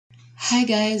Hi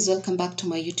guys, welcome back to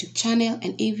my YouTube channel,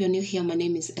 and if you're new here, my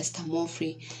name is Esther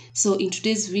Mofri. So in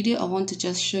today's video, I want to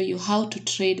just show you how to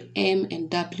trade M and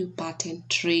W pattern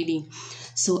trading.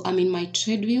 So I'm in my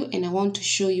trade view and I want to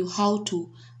show you how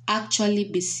to actually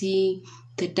be seeing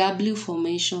the W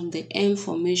formation, the M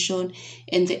formation,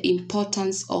 and the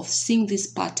importance of seeing these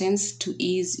patterns to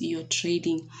ease your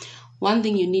trading. One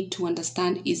thing you need to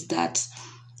understand is that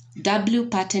W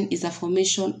pattern is a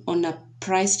formation on a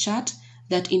price chart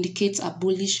that indicates a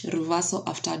bullish reversal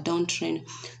after a downtrend.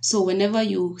 So whenever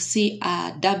you see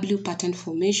a W pattern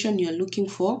formation, you're looking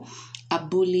for a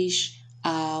bullish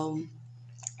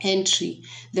entry.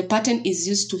 The pattern is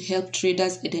used to help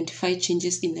traders identify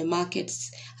changes in the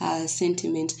market's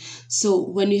sentiment. So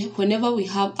whenever we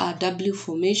have a W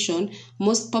formation,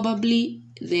 most probably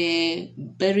the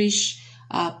bearish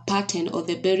pattern or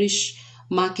the bearish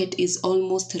market is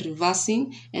almost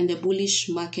reversing and the bullish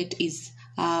market is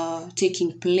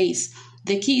taking place.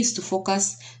 The key is to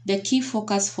focus. The key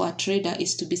focus for a trader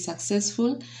is to be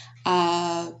successful,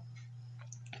 to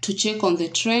check on the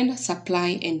trend,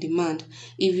 supply, and demand.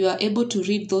 If you are able to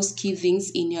read those key things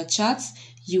in your charts,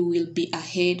 you will be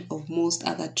ahead of most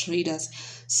other traders.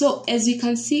 So as you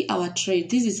can see our trade,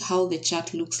 this is how the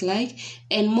chart looks like,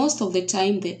 and most of the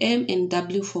time the M and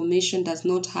W formation does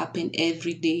not happen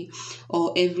every day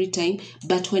or every time,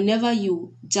 but whenever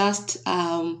you just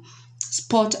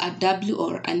spot a W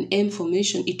or an M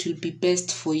formation, it will be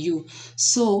best for you.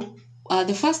 So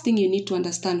the first thing you need to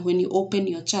understand when you open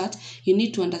your chart, you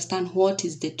need to understand what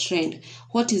is the trend.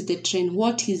 What is the trend?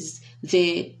 What is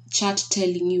the chart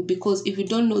telling you? Because if you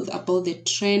don't know about the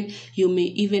trend, you may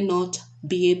even not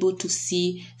be able to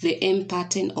see the M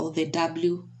pattern or the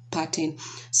W pattern.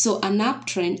 So an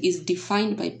uptrend is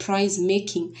defined by price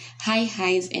making high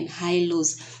highs and high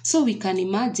lows. So we can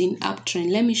imagine uptrend.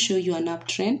 Let me show you an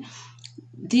uptrend.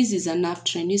 This is an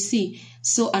uptrend, you see.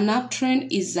 So an uptrend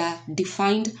is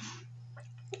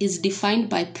defined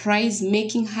by price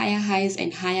making higher highs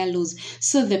and higher lows.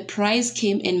 So the price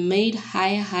came and made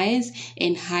higher highs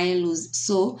and higher lows.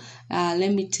 So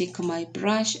let me take my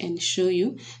brush and show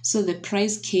you. So the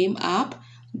price came up,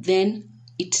 then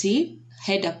it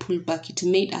had a pullback, it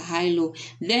made a high low,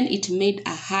 then it made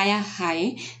a higher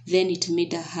high, then it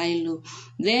made a high low,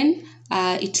 then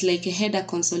it like had a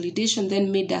consolidation,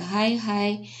 then made a high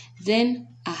high, then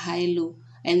a high low,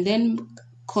 and then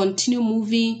continue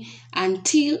moving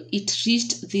until it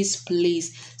reached this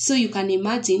place. So you can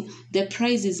imagine the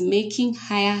price is making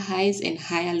higher highs and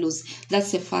higher lows.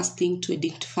 That's the first thing to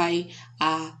identify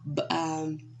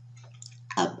an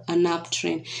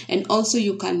uptrend. And also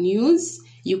you can use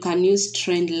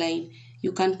trend line.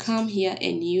 You can come here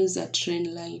and use a trend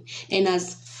line, and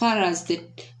as far as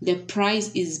the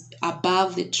price is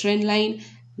above the trend line,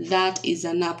 that is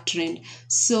an uptrend.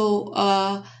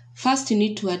 So first you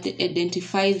need to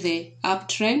identify the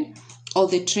uptrend or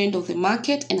the trend of the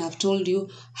market, and I've told you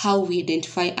how we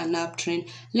identify an uptrend.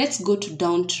 Let's go to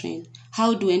downtrend.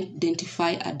 How do we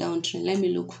identify a downtrend? Let me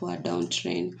look for a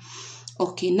downtrend.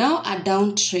 Okay, now a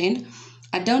downtrend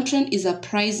is a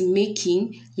price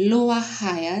making lower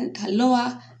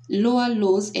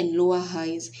lows and lower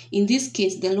highs. In this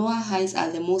case, the lower highs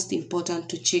are the most important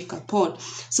to check upon.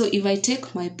 So if I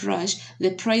take my brush,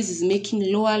 the price is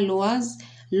making lower lows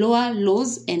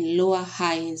and lower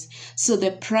highs. So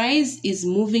the price is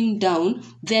moving down,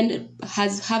 then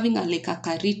having like a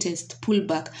retest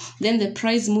pullback. Then the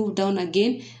price move down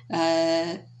again,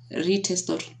 retest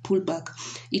or pullback.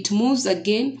 It moves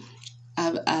again,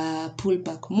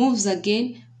 pullback, moves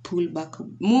again, pullback,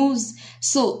 moves.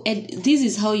 So this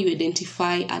is how you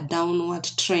identify a downward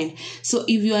trend. So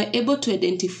if you are able to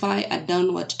identify a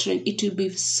downward trend, it will be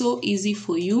so easy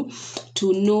for you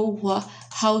to know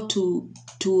how to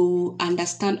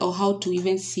understand or how to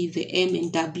even see the M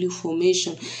and W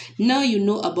formation. Now you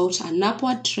know about an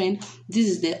upward trend. This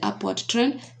is the upward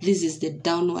trend, this is the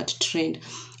downward trend.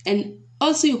 And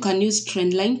also you can use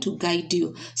trend line to guide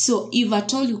you. So if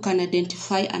at all you can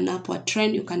identify an upward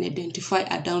trend, you can identify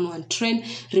a downward trend.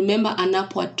 Remember, an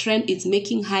upward trend is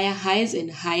making higher highs and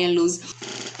higher lows.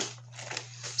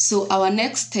 So our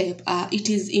next step, it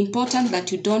is important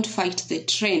that you don't fight the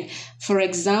trend. For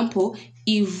example,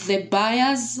 if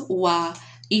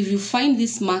you find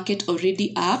this market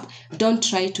already up, don't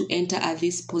try to enter at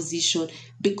this position,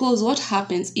 because what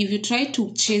happens if you try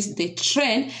to chase the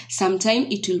trend, sometimes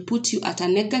it will put you at a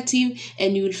negative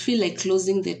and you will feel like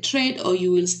closing the trade, or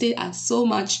you will stay at so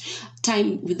much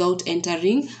time without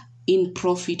entering in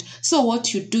profit. So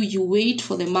what you do, you wait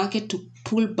for the market to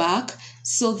pull back.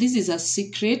 So this is a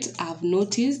secret I've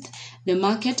noticed. The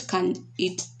market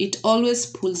it always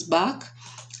pulls back.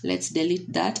 Let's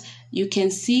delete that. you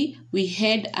can see we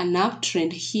had an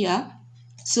uptrend here.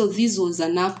 So this was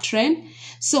an uptrend.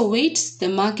 So wait the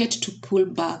market to pull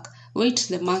back. Wait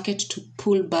the market to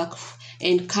pull back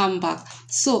and come back.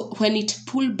 So when it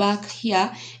pulled back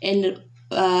here, and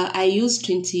I use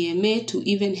 20 MA to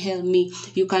even help me.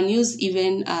 You can use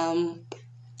even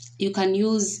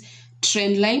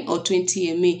trend line or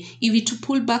 20 MA. If it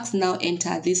pull backs now,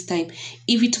 enter this time.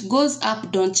 If it goes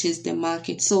up, don't chase the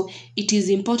market. So it is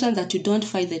important that you don't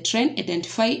fight the trend,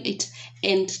 identify it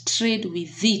and trade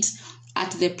with it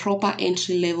at the proper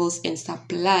entry levels and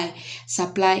supply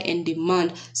and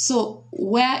demand. So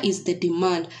where is the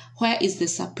demand? Where is the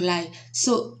supply?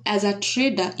 So as a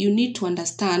trader, you need to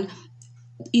understand,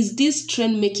 is this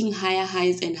trend making higher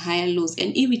highs and higher lows?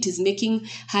 And if it is making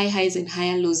high highs and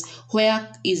higher lows,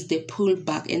 where is the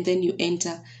pullback? And then you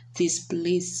enter this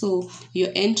place. So your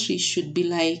entry should be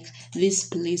like this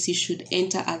place. You should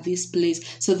enter at this place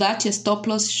so that your stop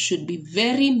loss should be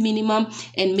very minimum,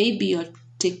 and maybe your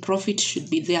take profit should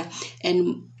be there,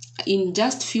 and in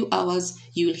just few hours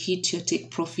you will hit your take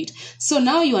profit. So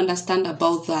now you understand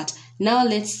about that. Now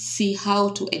let's see how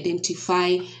to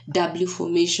identify W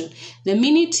formation. The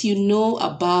minute you know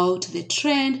about the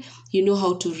trend, you know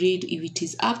how to read if it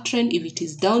is uptrend, if it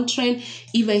is downtrend.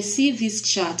 If I see this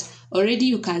chart, already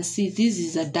you can see this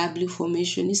is a W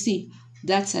formation. You see,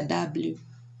 that's a W.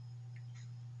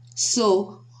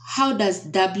 So how does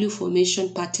W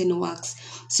formation pattern works?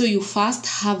 So you first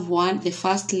have the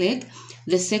first leg,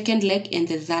 the second leg, and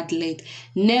the third leg.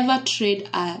 Never trade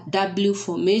a W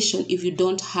formation if you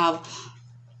don't have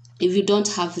 3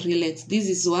 legs. This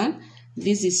is 1,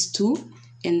 this is 2,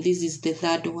 and this is the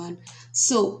third one.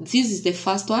 So this is the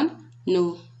first one.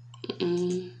 No.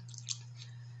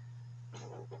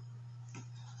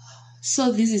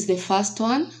 So this is the first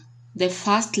one, the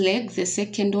first leg, the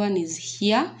second one is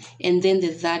here, and then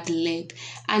the third leg.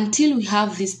 Until we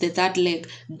have the third leg,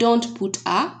 don't put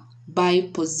a buy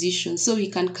position. So we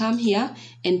can come here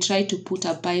and try to put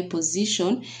a buy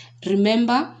position.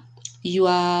 Remember,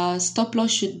 your stop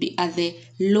loss should be at the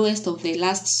lowest of the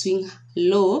last swing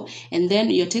low, and then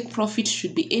your take profit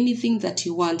should be anything that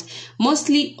you want.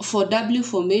 Mostly for W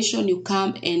formation, you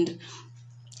come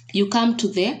to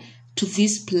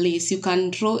this place. You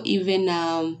can draw even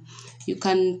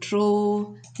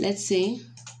let's say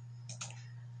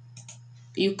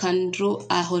you can draw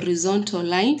a horizontal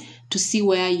line to see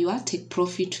where your take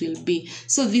profit will be.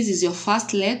 So this is your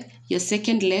first leg, your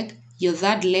second leg, your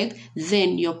third leg,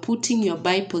 then you're putting your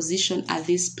buy position at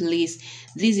this place.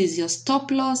 This is your stop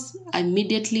loss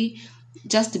immediately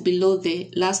just below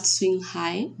the last swing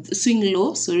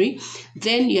low,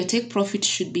 then your take profit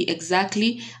should be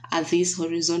exactly at this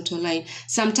horizontal line.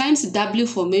 Sometimes W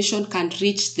formation can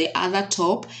reach the other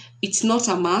top. It's not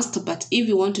a must, but if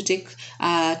you want to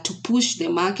to push the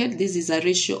market, this is a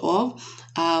ratio of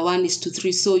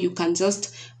 1:3, so you can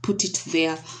just put it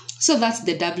there. So that's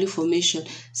the W formation.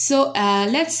 So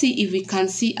let's see if we can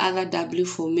see other W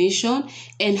formation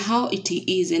and how it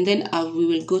is, and then we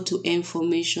will go to M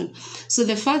formation. So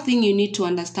the first thing you need to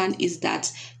understand is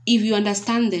that if you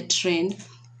understand the trend,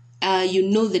 you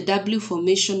know the W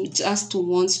formation just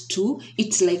wants to,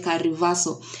 it's like a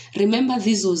reversal. Remember,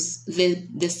 this was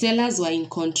the sellers were in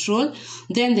control,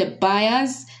 then the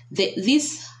buyers,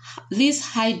 this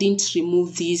high didn't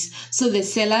remove this, so the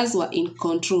sellers were in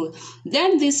control.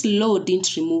 Then this low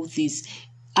didn't remove this.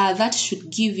 That should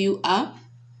give you an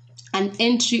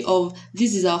entry of,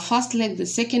 this is our first leg, the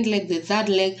second leg, the third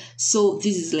leg. So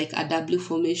this is like a W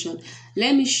formation.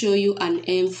 Let me show you an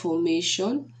M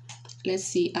formation. Let's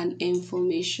see an M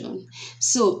formation.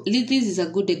 So this is a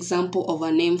good example of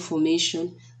an M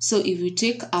formation. So if we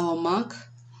take our mark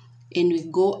and we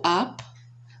go up,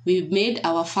 we made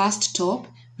our first top,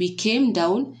 we came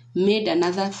down, made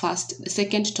another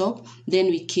second top, then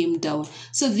we came down.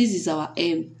 So this is our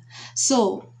M.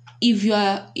 So if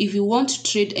you want to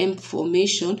trade M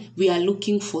formation, we are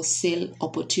looking for sell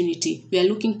opportunity. We are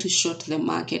looking to short the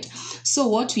market. So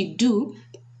what we do,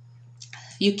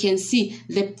 you can see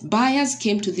the buyers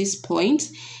came to this point,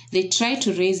 they tried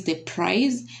to raise the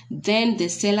price, then the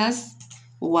sellers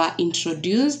were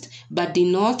introduced but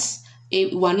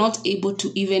were not able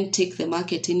to even take the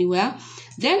market anywhere.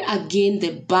 Then again,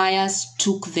 the buyers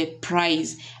took the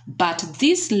price, but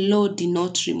this low did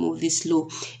not remove this low.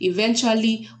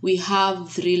 Eventually, we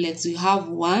have 3 legs. We have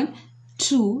 1,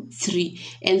 2, 3,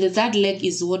 and the third leg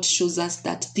is what shows us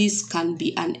that this can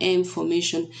be an M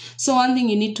formation. So one thing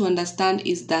you need to understand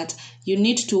is that you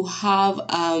need to have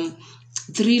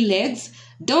 3 legs.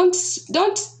 Don't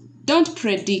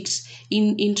predict.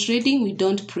 In trading, we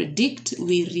don't predict,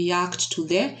 we react to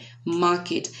the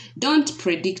market. Don't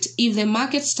predict. If the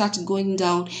market starts going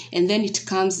down and then it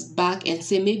comes back and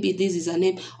say maybe this is an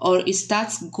M, or it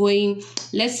starts going,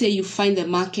 let's say you find the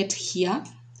market here.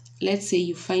 Let's say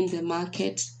you find the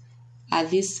market at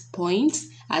this point.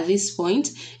 At this point,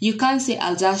 you can't say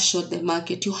I'll just short the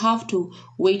market. You have to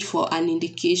wait for an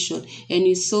indication. And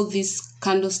you saw this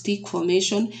candlestick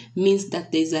formation means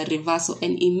that there's a reversal,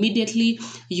 and immediately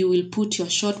you will put your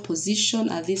short position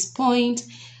at this point.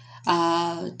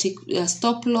 Take a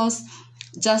stop loss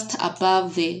just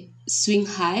above the swing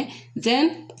high,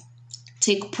 then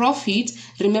take profit.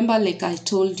 Remember, like I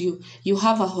told you, you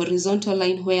have a horizontal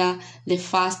line where the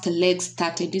first leg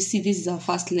started. You see, this is our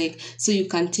first leg, so you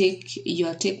can take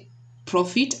your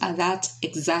profit at that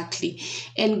exactly.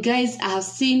 And guys, I have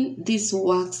seen this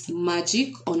works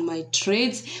magic on my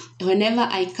trades. Whenever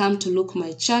I come to look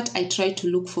my chart, I try to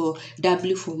look for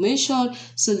W formation.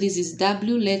 So this is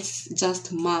W. Let's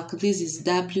just mark this is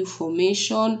W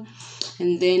formation,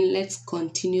 and then let's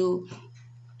continue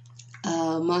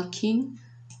marking.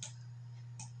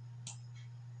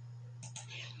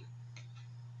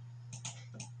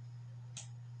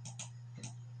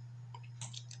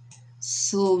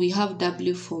 So we have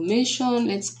W formation.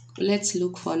 Let's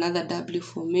look for another W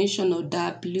formation, or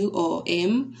W or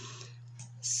M.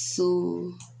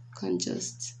 So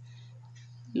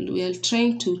we are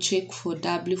trying to check for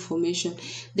W formation.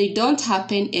 They don't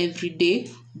happen every day,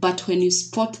 but when you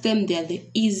spot them, they are the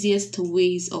easiest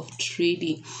ways of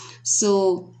trading.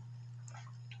 So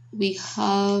we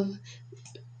have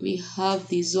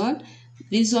this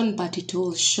one, but it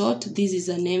was short. This is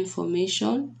an M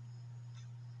formation,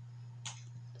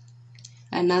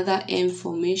 another M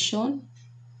formation,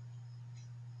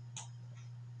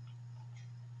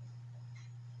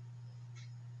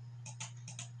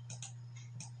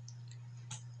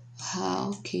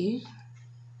 okay.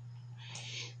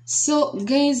 So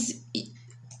guys,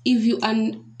 if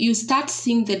you start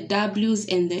seeing the W's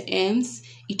and the M's,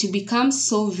 it becomes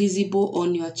so visible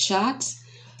on your chart.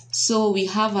 So we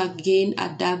have again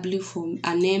a W from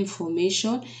an M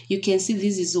formation. You can see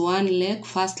this is one leg,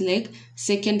 first leg,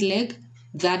 second leg,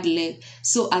 third leg.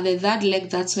 So at the third leg,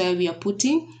 that's where we are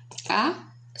putting a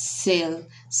sell.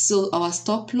 So our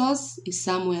stop loss is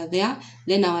somewhere there.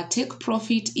 Then our take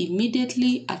profit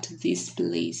immediately at this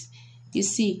place. You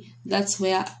see, that's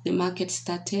where the market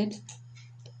started.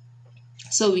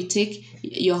 So we take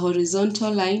your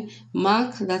horizontal line,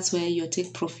 mark, that's where your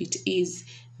take profit is.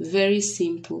 Very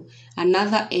simple.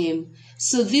 Another M.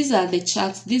 So these are the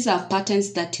charts, these are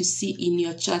patterns that you see in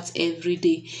your charts every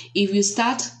day. If you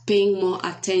start paying more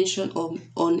attention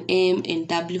on M and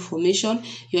W formation,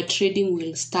 your trading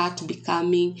will start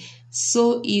becoming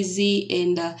so easy,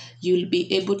 and you'll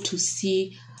be able to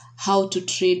see how to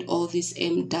trade all this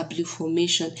MW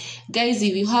formation. Guys,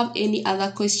 if you have any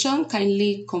other question,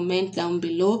 kindly comment down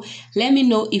below. Let me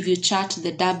know if you chart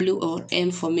the W or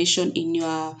M formation in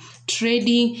your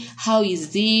trading. How is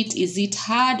it? Is it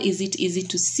hard? Is it easy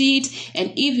to see it?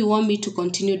 And if you want me to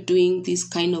continue doing these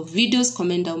kind of videos,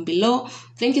 comment down below.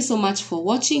 Thank you so much for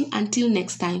watching. Until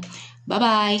next time. Bye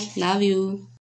bye. Love you.